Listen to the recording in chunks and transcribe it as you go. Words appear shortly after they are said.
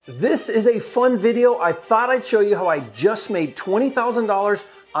This is a fun video. I thought I'd show you how I just made $20,000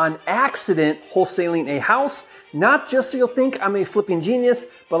 on accident wholesaling a house. Not just so you'll think I'm a flipping genius,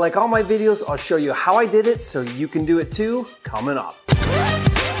 but like all my videos, I'll show you how I did it so you can do it too, coming up.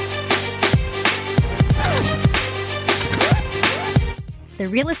 The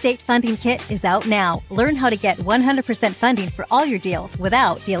Real Estate Funding Kit is out now. Learn how to get 100% funding for all your deals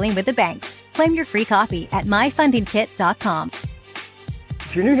without dealing with the banks. Claim your free copy at myfundingkit.com.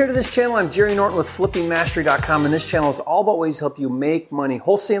 If you're new here to this channel, I'm Jerry Norton with FlippingMastery.com, and this channel is all about ways to help you make money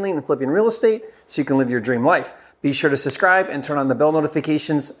wholesaling and flipping real estate so you can live your dream life. Be sure to subscribe and turn on the bell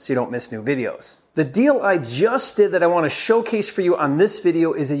notifications so you don't miss new videos. The deal I just did that I want to showcase for you on this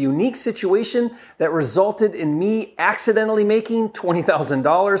video is a unique situation that resulted in me accidentally making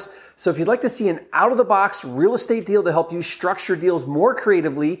 $20,000. So if you'd like to see an out-of-the-box real estate deal to help you structure deals more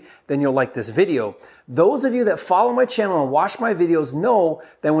creatively, then you'll like this video. Those of you that follow my channel and watch my videos know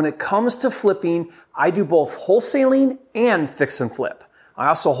that when it comes to flipping, I do both wholesaling and fix and flip. I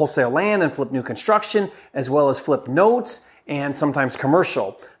also wholesale land and flip new construction, as well as flip notes and sometimes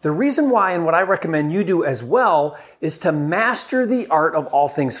commercial. The reason why, and what I recommend you do as well, is to master the art of all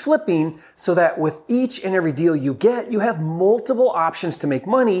things flipping so that with each and every deal you get, you have multiple options to make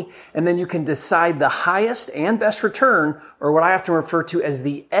money, and then you can decide the highest and best return, or what I often refer to as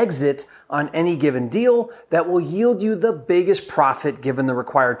the exit on any given deal that will yield you the biggest profit given the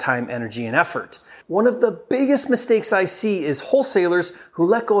required time, energy, and effort. One of the biggest mistakes I see is wholesalers who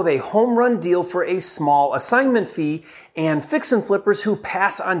let go of a home run deal for a small assignment fee and fix and flippers who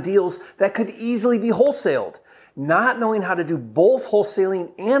pass on deals that could easily be wholesaled. Not knowing how to do both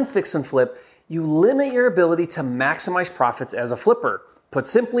wholesaling and fix and flip, you limit your ability to maximize profits as a flipper. Put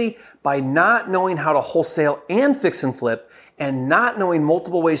simply, by not knowing how to wholesale and fix and flip and not knowing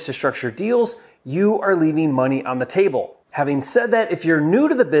multiple ways to structure deals, you are leaving money on the table. Having said that, if you're new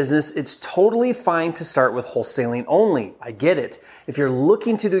to the business, it's totally fine to start with wholesaling only. I get it. If you're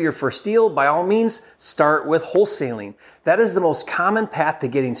looking to do your first deal, by all means, start with wholesaling. That is the most common path to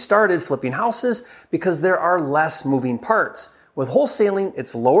getting started flipping houses because there are less moving parts. With wholesaling,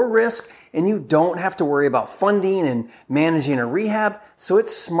 it's lower risk and you don't have to worry about funding and managing a rehab, so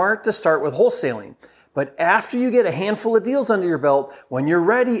it's smart to start with wholesaling. But after you get a handful of deals under your belt, when you're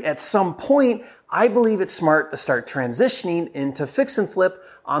ready at some point, I believe it's smart to start transitioning into fix and flip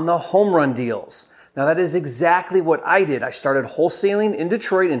on the home run deals. Now that is exactly what I did. I started wholesaling in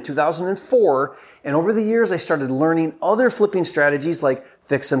Detroit in 2004, and over the years I started learning other flipping strategies like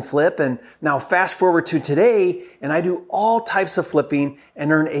fix and flip, and now fast forward to today, and I do all types of flipping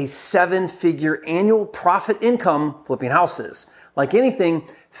and earn a 7-figure annual profit income flipping houses. Like anything,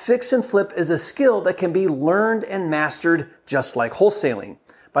 fix and flip is a skill that can be learned and mastered just like wholesaling.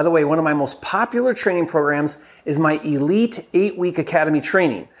 By the way, one of my most popular training programs is my Elite 8-Week Academy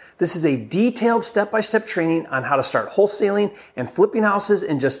training. This is a detailed step-by-step training on how to start wholesaling and flipping houses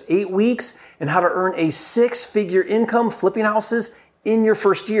in just 8 weeks and how to earn a 6-figure income flipping houses in your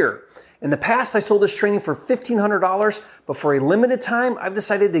first year. In the past, I sold this training for $1,500, but for a limited time, I've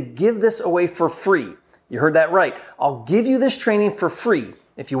decided to give this away for free. You heard that right. I'll give you this training for free.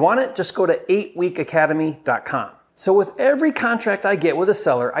 If you want it, just go to 8weekacademy.com. So with every contract I get with a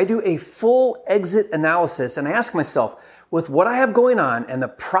seller, I do a full exit analysis and I ask myself, with what I have going on and the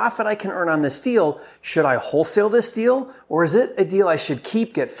profit I can earn on this deal, should I wholesale this deal or is it a deal I should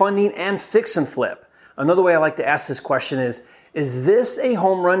keep, get funding, and fix and flip? Another way I like to ask this question is this a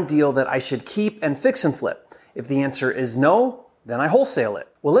home run deal that I should keep and fix and flip? If the answer is no, then I wholesale it.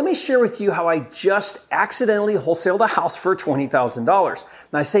 Well, let me share with you how I just accidentally wholesaled a house for $20,000.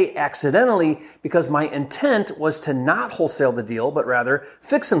 Now I say accidentally because my intent was to not wholesale the deal, but rather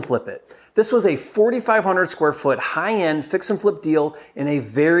fix and flip it. This was a 4,500 square foot high-end fix and flip deal in a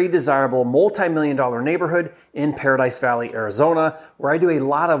very desirable multi-million-dollar neighborhood in Paradise Valley, Arizona, where I do a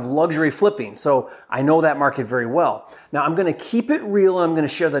lot of luxury flipping. So I know that market very well. Now I'm going to keep it real and I'm going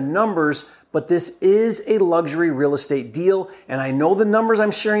to share the numbers, but this is a luxury real estate deal, and I know the numbers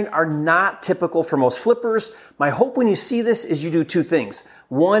I'm sharing are not typical for most flippers. My hope when you see this is you do two things.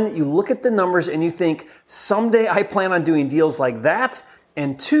 One, you look at the numbers and you think, someday I plan on doing deals like that.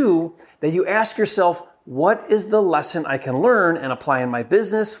 And two, that you ask yourself, what is the lesson I can learn and apply in my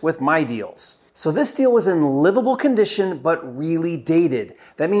business with my deals? So this deal was in livable condition, but really dated.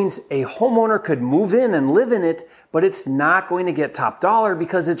 That means a homeowner could move in and live in it, but it's not going to get top dollar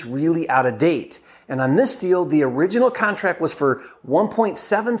because it's really out of date. And on this deal, the original contract was for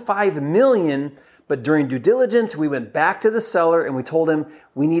 $1.75 million, but during due diligence, we went back to the seller and we told him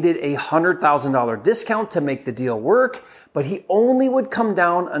we needed a $100,000 discount to make the deal work, but he only would come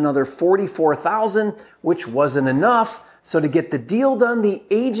down another $44,000, which wasn't enough. So to get the deal done, the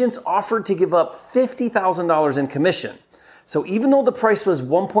agents offered to give up $50,000 in commission. So even though the price was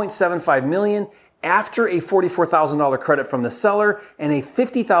 $1.75 million, after a $44,000 credit from the seller and a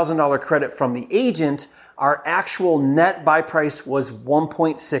 $50,000 credit from the agent, our actual net buy price was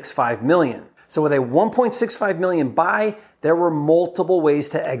 $1.65 million. So with a $1.65 million buy, there were multiple ways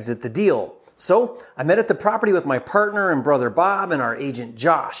to exit the deal. So I met at the property with my partner and brother Bob and our agent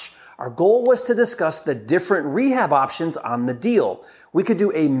Josh. Our goal was to discuss the different rehab options on the deal. We could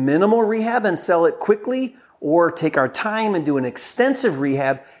do a minimal rehab and sell it quickly, or take our time and do an extensive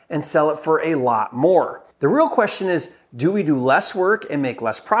rehab and sell it for a lot more. The real question is, do we do less work and make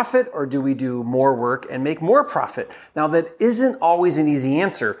less profit, or do we do more work and make more profit? Now, that isn't always an easy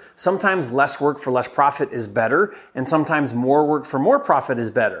answer. Sometimes less work for less profit is better, and sometimes more work for more profit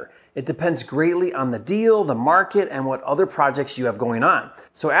is better. It depends greatly on the deal, the market, and what other projects you have going on.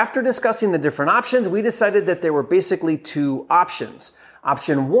 So after discussing the different options, we decided that there were basically two options.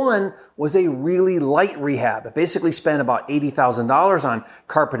 Option one was a really light rehab. It basically spent about $80,000 on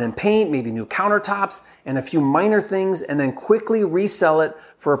carpet and paint, maybe new countertops, and a few minor things, and then quickly resell it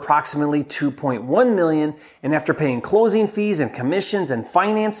for approximately $2.1 million, and after paying closing fees and commissions and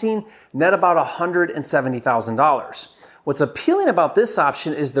financing, net about $170,000. What's appealing about this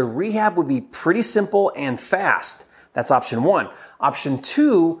option is the rehab would be pretty simple and fast. That's option one. Option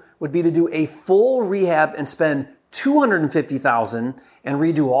two would be to do a full rehab and spend $250,000 and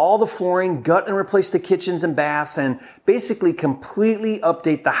redo all the flooring, gut and replace the kitchens and baths, and basically completely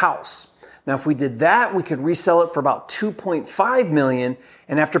update the house. Now, if we did that, we could resell it for about $2.5 million,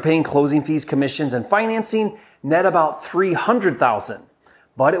 and after paying closing fees, commissions, and financing, net about $300,000.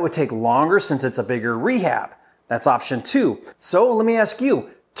 But it would take longer since it's a bigger rehab. That's option two. So let me ask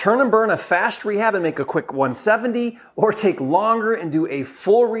you, turn and burn a fast rehab and make a quick $170, or take longer and do a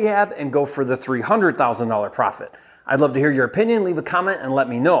full rehab and go for the $300,000 profit? I'd love to hear your opinion. Leave a comment and let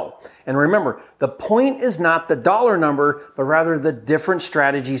me know. And remember, the point is not the dollar number, but rather the different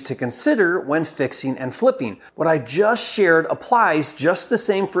strategies to consider when fixing and flipping. What I just shared applies just the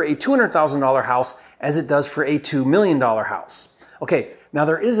same for a $200,000 house as it does for a $2 million house. Okay, now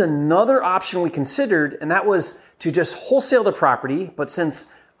there is another option we considered, and that was to just wholesale the property, but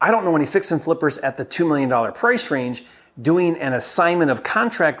since I don't know any fix and flippers at the $2 million price range, doing an assignment of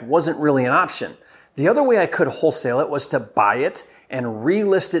contract wasn't really an option. The other way I could wholesale it was to buy it and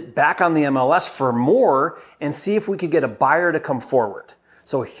relist it back on the MLS for more and see if we could get a buyer to come forward.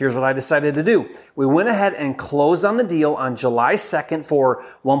 So here's what I decided to do. We went ahead and closed on the deal on July 2nd for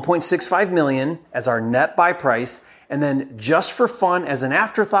 $1.65 million as our net buy price. And then just for fun, as an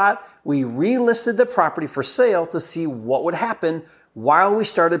afterthought, we relisted the property for sale to see what would happen while we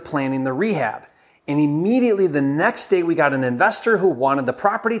started planning the rehab. And immediately the next day, we got an investor who wanted the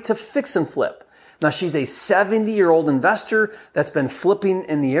property to fix and flip. Now, she's a 70-year-old investor that's been flipping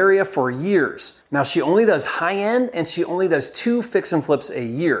in the area for years. Now, she only does high-end, and she only does 2 fix and flips a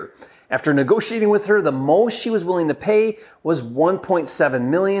year. After negotiating with her, the most she was willing to pay was $1.7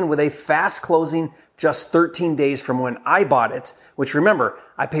 million with a fast closing just 13 days from when I bought it, which remember,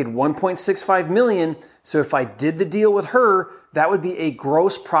 I paid $1.65 million. So if I did the deal with her, that would be a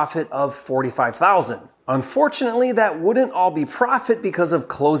gross profit of $45,000. Unfortunately, that wouldn't all be profit because of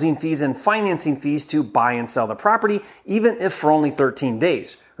closing fees and financing fees to buy and sell the property, even if for only 13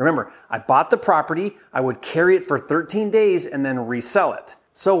 days. Remember, I bought the property, I would carry it for 13 days and then resell it.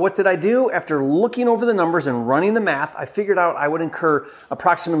 So what did I do? After looking over the numbers and running the math, I figured out I would incur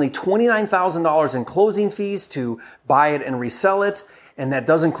approximately $29,000 in closing fees to buy it and resell it. And that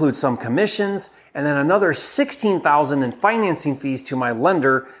does include some commissions, and then another $16,000 in financing fees to my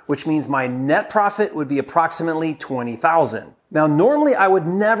lender, which means my net profit would be approximately $20,000. Now, normally I would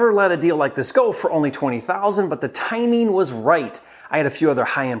never let a deal like this go for only $20,000, but the timing was right. I had a few other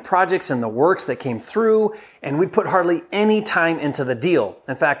high-end projects in the works that came through, and we put hardly any time into the deal.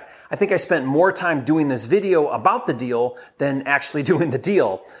 In fact, I think I spent more time doing this video about the deal than actually doing the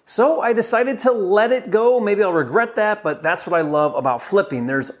deal. So I decided to let it go. Maybe I'll regret that, but that's what I love about flipping.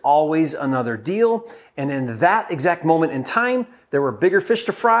 There's always another deal. And in that exact moment in time, there were bigger fish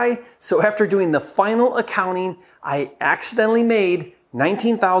to fry. So after doing the final accounting, I accidentally made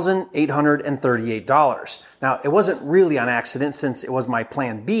 $19,838. Now, it wasn't really on accident since it was my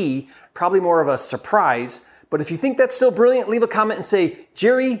plan B, probably more of a surprise. But if you think that's still brilliant, leave a comment and say,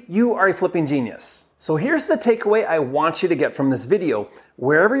 Jerry, you are a flipping genius. So here's the takeaway I want you to get from this video.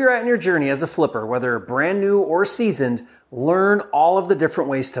 Wherever you're at in your journey as a flipper, whether brand new or seasoned, learn all of the different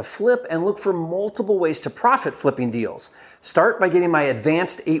ways to flip and look for multiple ways to profit flipping deals. Start by getting my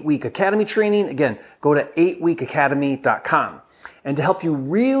advanced 8-week academy training. Again, go to 8weekacademy.com. And to help you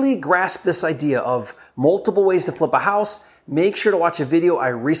really grasp this idea of multiple ways to flip a house, make sure to watch a video I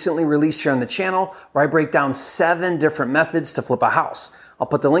recently released here on the channel where I break down 7 different methods to flip a house. I'll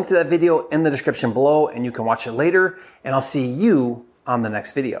put the link to that video in the description below and you can watch it later, and I'll see you on the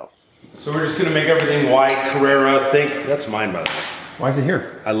next video. So we're just gonna make everything white, Carrera, think. That's mine, by the way. Why is it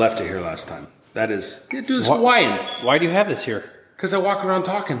here? I left it here last time. That is, it was Hawaiian. Why do you have this here? Because I walk around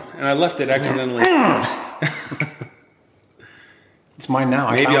talking and I left it accidentally. It's mine now.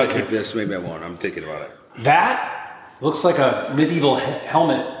 Maybe I'll keep this, maybe I won't. I'm thinking about it. That looks like a medieval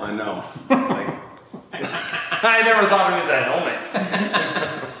helmet. I know. I never thought it was a helmet.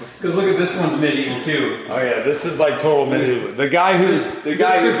 Because look at this one's medieval too. Oh yeah, this is like total medieval. The guy who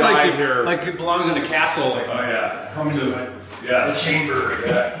died here. Like it belongs in a castle. Like, oh yeah. Coming to the chamber.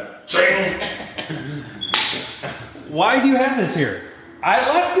 Yeah. Why do you have this here?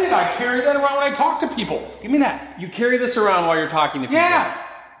 I left it. I carry that around when I talk to people. Give me that. You carry this around while you're talking to people? Yeah.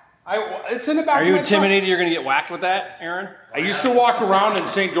 It's in the back. Are you intimidated you're going to get whacked with that, Aaron? I used to walk around in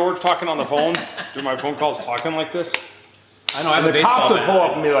St. George talking on the phone, do my phone calls talking like this. I know. I have and the cops would pull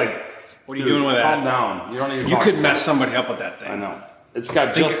up and be like, "What are you doing with that? Calm down. You don't need to." You could mess somebody up with that thing. I know. It's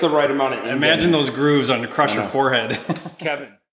got just the right amount of. Imagine those grooves on the crush your forehead, Kevin.